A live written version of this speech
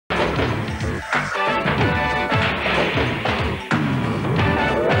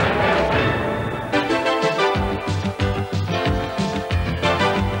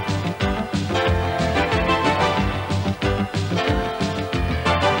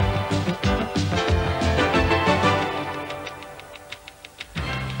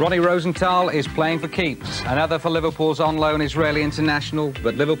Ronnie Rosenthal is playing for keeps. Another for Liverpool's on-loan Israeli international,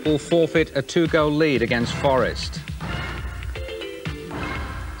 but Liverpool forfeit a 2-goal lead against Forest.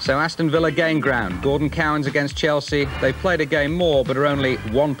 So Aston Villa gain ground. Gordon Cowan's against Chelsea. They played a game more, but are only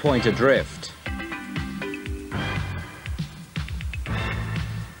 1 point adrift.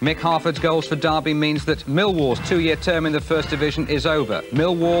 Mick Harford's goals for Derby means that Millwall's 2-year term in the First Division is over.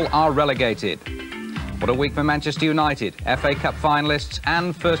 Millwall are relegated. What a week for Manchester United, FA Cup finalists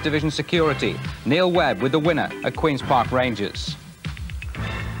and First Division security. Neil Webb with the winner at Queen's Park Rangers.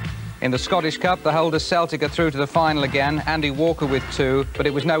 In the Scottish Cup, the holders Celtic are through to the final again. Andy Walker with 2, but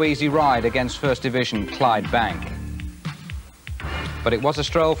it was no easy ride against First Division Clydebank. But it was a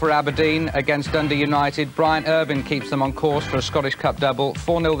stroll for Aberdeen against Dundee United. Brian Irvine keeps them on course for a Scottish Cup double.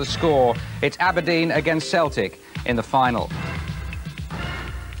 4-0 the score. It's Aberdeen against Celtic in the final.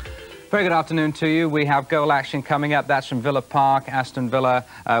 Very good afternoon to you. We have goal action coming up. That's from Villa Park. Aston Villa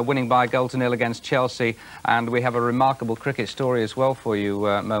winning by 1-0 against Chelsea. And we have a remarkable cricket story as well for you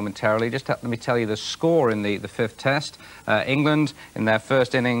momentarily. Just let me tell you the score in the fifth test. England, in their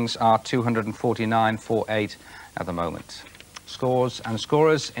first innings, are 249 for 8 at the moment. Scores and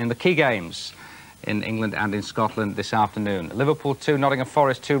scorers in the key games in England and in Scotland this afternoon. Liverpool 2, Nottingham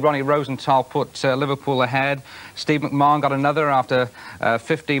Forest 2. Ronnie Rosenthal put Liverpool ahead. Steve McMahon got another after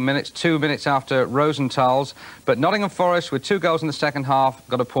 15 minutes, 2 minutes after Rosenthal's. But Nottingham Forest, with 2 goals in the second half,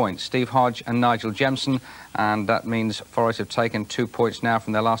 got a point. Steve Hodge and Nigel Jemson. And that means Forest have taken 2 points now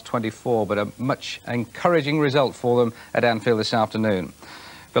from their last 24. But a much encouraging result for them at Anfield this afternoon.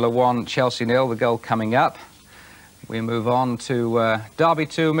 Villa 1, Chelsea 0, the goal coming up. We move on to Derby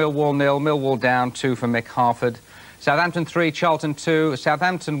 2, Millwall 0, Millwall down 2 for Mick Harford. Southampton 3, Charlton 2.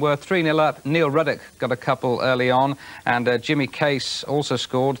 Southampton were 3-0 up. Neil Ruddock got a couple early on, and Jimmy Case also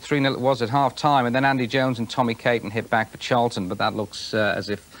scored. 3-0 it was at half-time, and then Andy Jones and Tommy Caton hit back for Charlton, but that looks as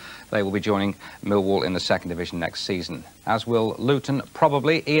if they will be joining Millwall in the second division next season. As will Luton,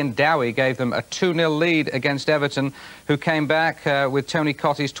 probably. Ian Dowie gave them a 2-0 lead against Everton, who came back with Tony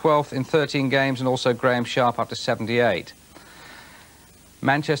Cotty's 12th in 13 games and also Graham Sharp after 78.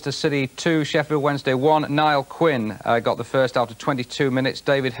 Manchester City 2, Sheffield Wednesday 1. Niall Quinn got the first after 22 minutes.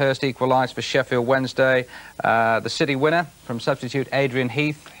 David Hurst equalised for Sheffield Wednesday. The City winner from substitute Adrian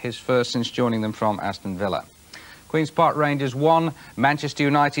Heath, his first since joining them from Aston Villa. Queen's Park Rangers 1, Manchester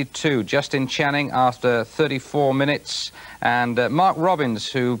United 2. Justin Channing after 34 minutes. And Mark Robbins,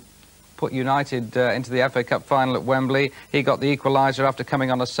 who put United into the FA Cup final at Wembley, he got the equaliser after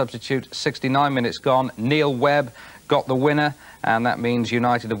coming on as substitute. 69 minutes gone. Neil Webb got the winner, and that means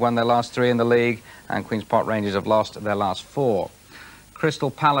United have won their last 3 in the league, and Queen's Park Rangers have lost their last 4.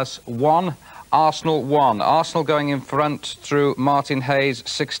 Crystal Palace 1. Arsenal 1. Arsenal going in front through Martin Hayes,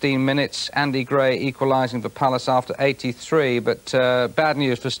 16 minutes. Andy Gray equalising for Palace after 83. But bad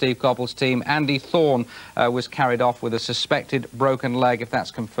news for Steve Coppell's team. Andy Thorne was carried off with a suspected broken leg. If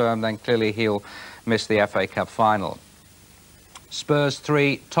that's confirmed, then clearly he'll miss the FA Cup final. Spurs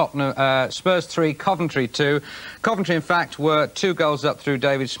 3, Spurs 3, Coventry 2. Coventry, in fact, were 2 goals up through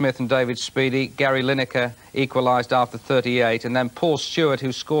David Smith and David Speedy. Gary Lineker equalised after 38. And then Paul Stewart,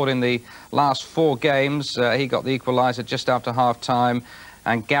 who scored in the last 4 games, he got the equaliser just after half-time.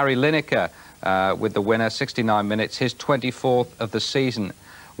 And Gary Lineker with the winner, 69 minutes, his 24th of the season.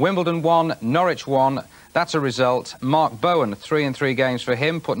 Wimbledon 1, Norwich 1. That's a result. Mark Bowen, 3 in 3 games for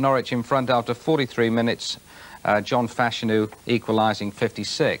him, put Norwich in front after 43 minutes. John Fashanu equalising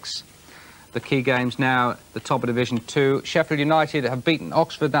 56. The key games now, the top of Division 2. Sheffield United have beaten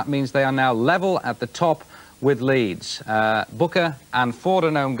Oxford. That means they are now level at the top with Leeds. Booker and Ford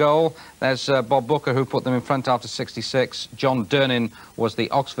an own goal. There's Bob Booker, who put them in front after 66. John Durnin was the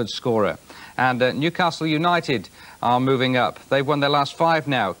Oxford scorer. And Newcastle United are moving up. They've won their last 5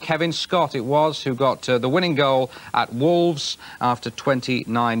 now. Kevin Scott it was who got the winning goal at Wolves after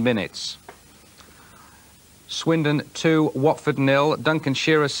 29 minutes. Swindon 2, Watford 0. Duncan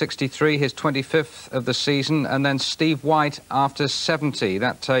Shearer 63, his 25th of the season, and then Steve White after 70.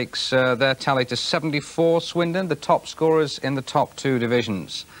 That takes their tally to 74. Swindon, the top scorers in the top 2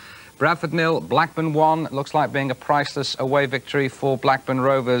 divisions. Bradford 0, Blackburn 1. Looks like being a priceless away victory for Blackburn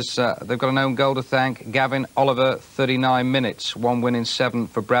Rovers. They've got an own goal to thank. Gavin Oliver, 39 minutes. 1 win in 7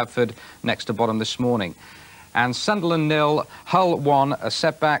 for Bradford, next to bottom this morning. And Sunderland 0, Hull 1. A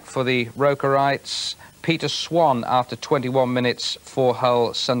setback for the Rokerites. Peter Swan after 21 minutes for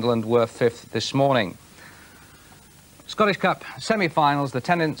Hull. Sunderland were 5th this morning. Scottish Cup semi-finals, the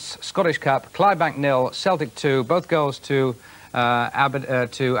Tennent's Scottish Cup, Clydebank 0, Celtic 2, both goals to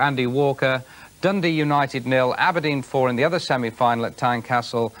Andy Walker. Dundee United 0, Aberdeen 4 in the other semi-final at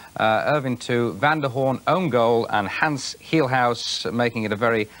Tynecastle. Irvine 2, Van der Horn own goal, and Hans Hielhaus making it a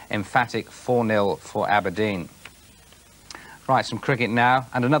very emphatic 4-0 for Aberdeen. Right, some cricket now,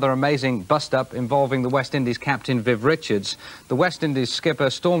 and another amazing bust-up involving the West Indies captain Viv Richards. The West Indies skipper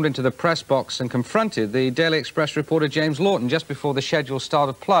stormed into the press box and confronted the Daily Express reporter James Lawton just before the scheduled start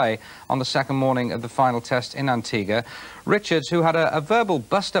of play on the second morning of the final test in Antigua. Richards, who had a verbal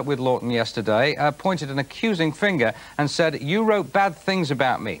bust-up with Lawton yesterday, pointed an accusing finger and said, "You wrote bad things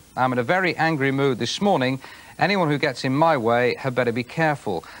about me. I'm in a very angry mood this morning. Anyone who gets in my way had better be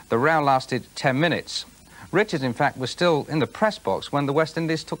careful." The row lasted 10 minutes. Richards, in fact, was still in the press box when the West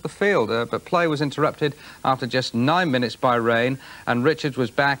Indies took the field, but play was interrupted after just 9 minutes by rain, and Richards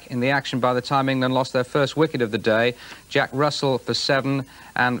was back in the action by the time England lost their first wicket of the day. Jack Russell for 7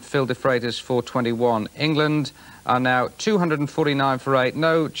 and Phil de Freitas for 21. England are now 249 for 8.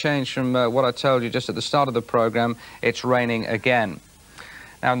 No change from what I told you just at the start of the programme. It's raining again.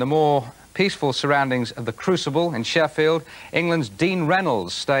 Now, in the more peaceful surroundings of the Crucible in Sheffield, England's Dean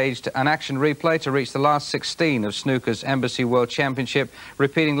Reynolds staged an action replay to reach the last 16 of snooker's Embassy World Championship,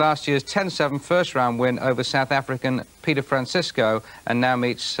 repeating last year's 10-7 first-round win over South African Peter Francisco, and now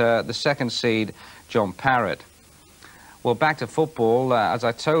meets the second seed John Parrott. Well, back to football. As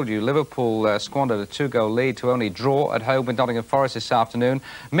I told you, Liverpool squandered a 2-goal lead to only draw at home with Nottingham Forest this afternoon.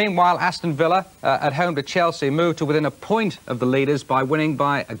 Meanwhile, Aston Villa, at home to Chelsea, moved to within a point of the leaders by winning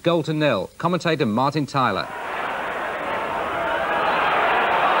by a 1-0. Commentator Martin Tyler.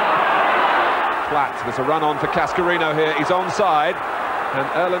 Flat. There's a run on for Cascarino here. He's onside, and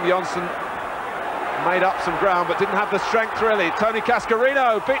Erland Johnsen made up some ground but didn't have the strength really. Tony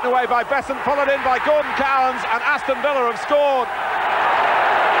Cascarino beaten away by Besant, followed in by Gordon Cowans, and Aston Villa have scored.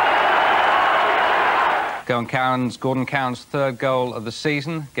 Gordon Cowans' third goal of the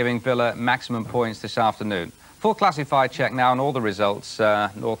season, giving Villa maximum points this afternoon. Full classified check now on all the results,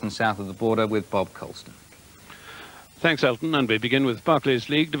 north and south of the border, with Bob Colton. Thanks, Elton, and we begin with Barclays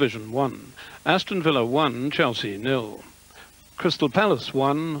League Division 1. Aston Villa 1, Chelsea 0. Crystal Palace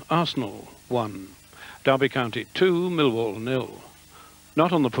 1, Arsenal 1. Derby County 2, Millwall 0.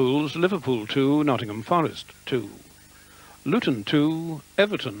 Not on the pools, Liverpool 2, Nottingham Forest 2. Luton 2,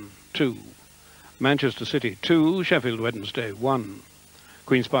 Everton 2. Manchester City 2, Sheffield Wednesday 1.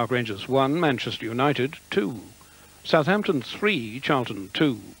 Queen's Park Rangers 1, Manchester United 2. Southampton 3, Charlton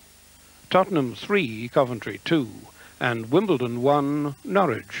 2. Tottenham 3, Coventry 2. And Wimbledon 1,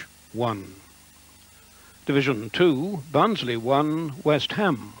 Norwich 1. Division 2, Barnsley 1, West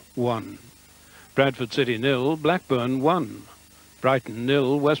Ham 1. Bradford City 0, Blackburn 1. Brighton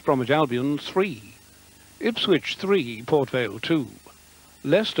 0, West Bromwich Albion 3. Ipswich 3, Port Vale 2.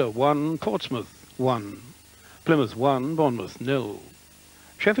 Leicester 1, Portsmouth 1. Plymouth 1, Bournemouth 0.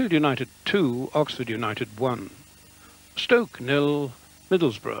 Sheffield United 2, Oxford United 1. Stoke 0,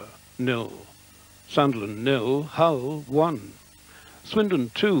 Middlesbrough 0. Sunderland 0, Hull 1. Swindon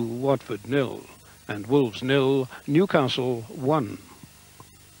 2, Watford 0. And Wolves 0, Newcastle 1.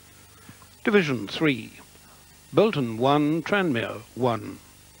 Division 3. Bolton 1, Tranmere 1.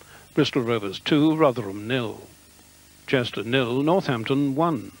 Bristol Rovers 2, Rotherham 0. Chester 0, Northampton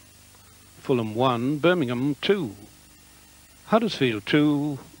 1. Fulham 1, Birmingham 2. Huddersfield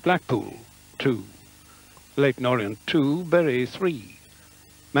 2, Blackpool 2. Leyton Orient 2, Bury 3.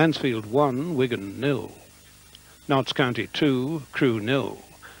 Mansfield 1, Wigan 0. Notts County 2, Crewe 0.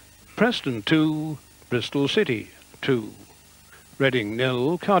 Preston 2, Bristol City 2. Reading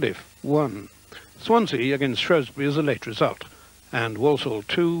 0, Cardiff 1. Swansea against Shrewsbury is a late result. And Walsall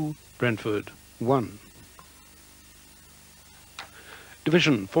 2, Brentford 1.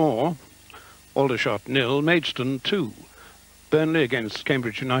 Division 4, Aldershot 0, Maidstone 2. Burnley against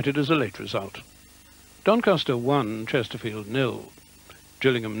Cambridge United is a late result. Doncaster 1, Chesterfield 0.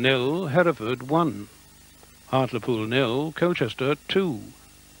 Gillingham 0, Hereford 1. Hartlepool 0, Colchester 2.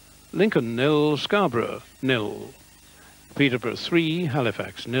 Lincoln 0, Scarborough 0. Peterborough 3,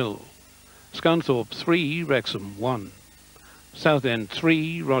 Halifax 0. Scunthorpe 3, Wrexham 1. Southend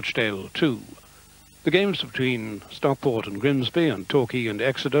 3, Rochdale 2. The games between Stockport and Grimsby and Torquay and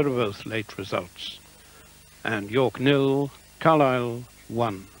Exeter are both late results. And York 0, Carlisle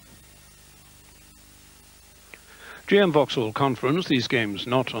 1. GM Vauxhall Conference, these games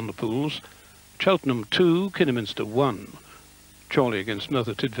not on the pools. Cheltenham 2, Kidderminster 1. Chorley against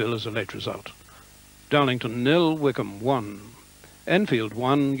Merthyr Tydfil is a late result. Darlington 0, Wickham 1. Enfield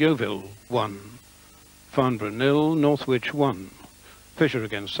 1, Yeovil 1. Farnborough 0, Northwich 1. Fisher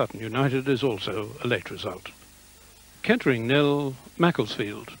against Sutton United is also a late result. Kettering 0,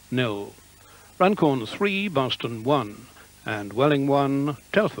 Macclesfield 0. Runcorn 3, Boston 1. And Welling 1,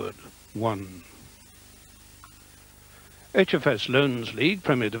 Telford 1. HFS Loans League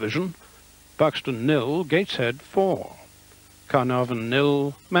Premier Division, Buxton 0, Gateshead 4. Carnarvon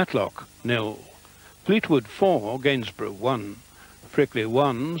 0, Matlock 0. Fleetwood 4, Gainsborough 1. Frickley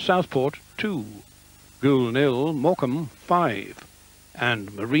 1, Southport 2. Goole 0, Morecambe 5.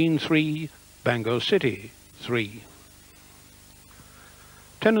 And Marine 3, Bangor City 3.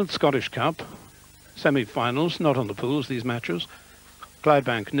 10th Scottish Cup, semi-finals, not on the pools, these matches.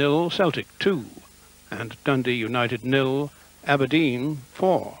 Clydebank 0, Celtic 2. And Dundee United 0, Aberdeen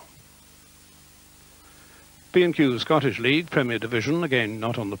 4. B&Q Scottish League Premier Division, again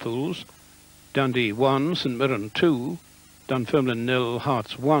not on the pools. Dundee 1, St Mirren 2, Dunfermline 0,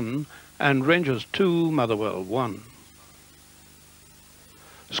 Hearts 1, and Rangers 2, Motherwell 1.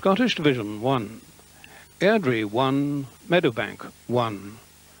 Scottish Division 1, Airdrie 1, Meadowbank 1,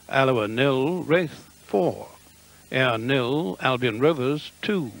 Alloa 0, Raith 4, Ayr 0, Albion Rovers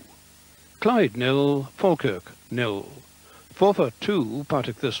 2, Clyde 0, Falkirk 0, Forfar 2,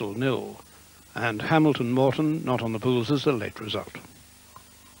 Partick Thistle 0, and Hamilton Morton not on the pools as a late result.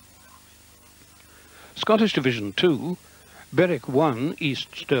 Scottish Division 2, Berwick 1, East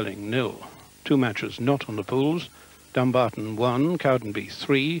Stirling 0, 2 matches not on the pools, Dumbarton 1, Cowdenbeath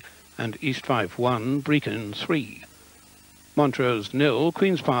 3, and East Fife 1, Brecon 3. Montrose 0,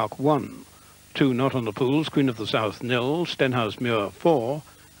 Queen's Park 1, 2 not on the pools, Queen of the South 0, Stenhousemuir 4,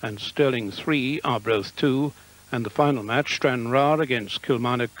 and Stirling 3, Arbroath 2, and the final match, Stranraer against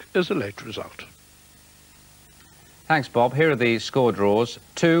Kilmarnock, is a late result. Thanks, Bob. Here are the score draws.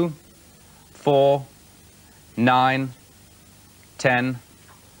 2, 4, 9, 10,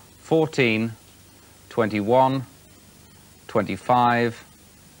 14, 21, 25,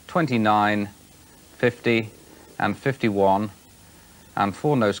 29, 50, and 51, and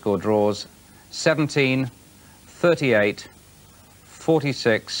 4 no-score draws, 17, 38,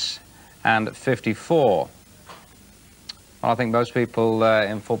 46, and 54. Well, I think most people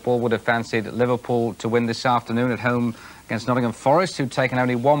in football would have fancied Liverpool to win this afternoon at home against Nottingham Forest, who'd taken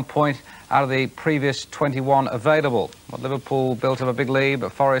only 1 point out of the previous 21 available. Well, Liverpool built up a big lead,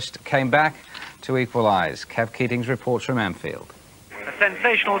 but Forest came back to equalise. Kev Keating's reports from Anfield. A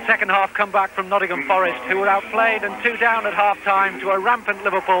sensational second-half comeback from Nottingham Forest, who were outplayed and 2 down at half-time to a rampant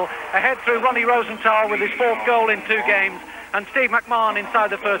Liverpool, ahead through Ronnie Rosenthal with his 4th goal in 2 games, and Steve McMahon inside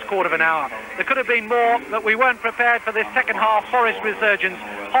the first quarter of an hour. There could have been more, but we weren't prepared for this second-half Forest resurgence.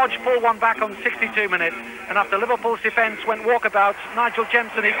 Hodge 4-1 back on 62 minutes, and after Liverpool's defence went walkabouts, Nigel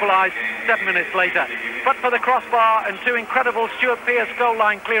Jensen equalised 7 minutes later. But for the crossbar and 2 incredible Stuart Pearce goal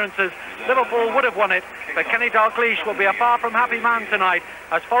line clearances, Liverpool would have won it, but Kenny Dalglish will be a far from happy man tonight,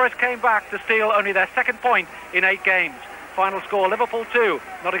 as Forest came back to steal only their 2nd point in 8 games. Final score, Liverpool 2,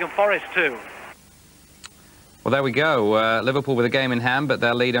 Nottingham Forest 2. Well, there we go. Liverpool with a game in hand, but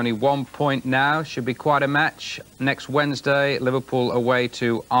their lead only 1 point now. Should be quite a match. Next Wednesday, Liverpool away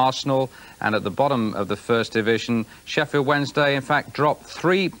to Arsenal. And at the bottom of the First Division, Sheffield Wednesday, in fact, dropped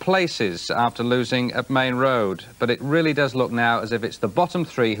 3 places after losing at Main Road. But it really does look now as if it's the bottom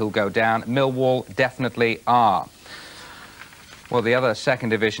 3 who'll go down. Millwall definitely are. Well, the other Second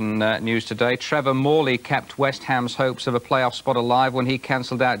Division news today, Trevor Morley kept West Ham's hopes of a playoff spot alive when he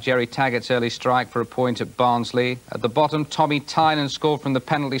cancelled out Jerry Taggart's early strike for a point at Barnsley. At the bottom, Tommy Tynan scored from the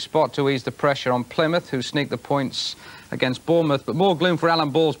penalty spot to ease the pressure on Plymouth, who sneaked the points against Bournemouth. But more gloom for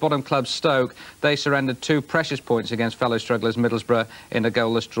Alan Ball's bottom club Stoke. They surrendered 2 precious points against fellow strugglers Middlesbrough in a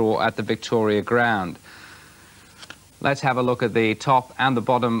goalless draw at the Victoria Ground. Let's have a look at the top and the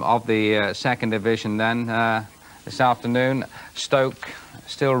bottom of the Second Division then. This afternoon, Stoke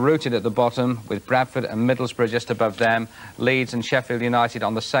still rooted at the bottom, with Bradford and Middlesbrough just above them. Leeds and Sheffield United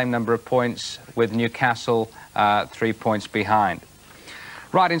on the same number of points, with Newcastle 3 points behind.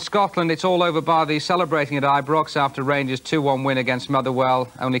 Right, in Scotland, it's all over by the celebrating at Ibrox after Rangers' 2-1 win against Motherwell.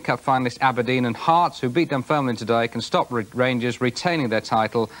 Only Cup finalists Aberdeen and Hearts, who beat Dunfermline today, can stop Rangers retaining their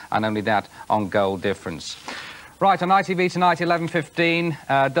title, and only that on goal difference. Right, on ITV tonight, 11:15,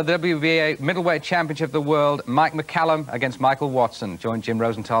 the WBA Middleweight Championship of the World, Mike McCallum against Michael Watson. Join Jim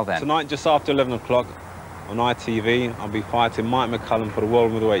Rosenthal then. Tonight, just after 11 o'clock on ITV, I'll be fighting Mike McCallum for the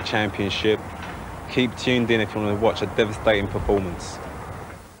World Middleweight Championship. Keep tuned in if you want to watch a devastating performance.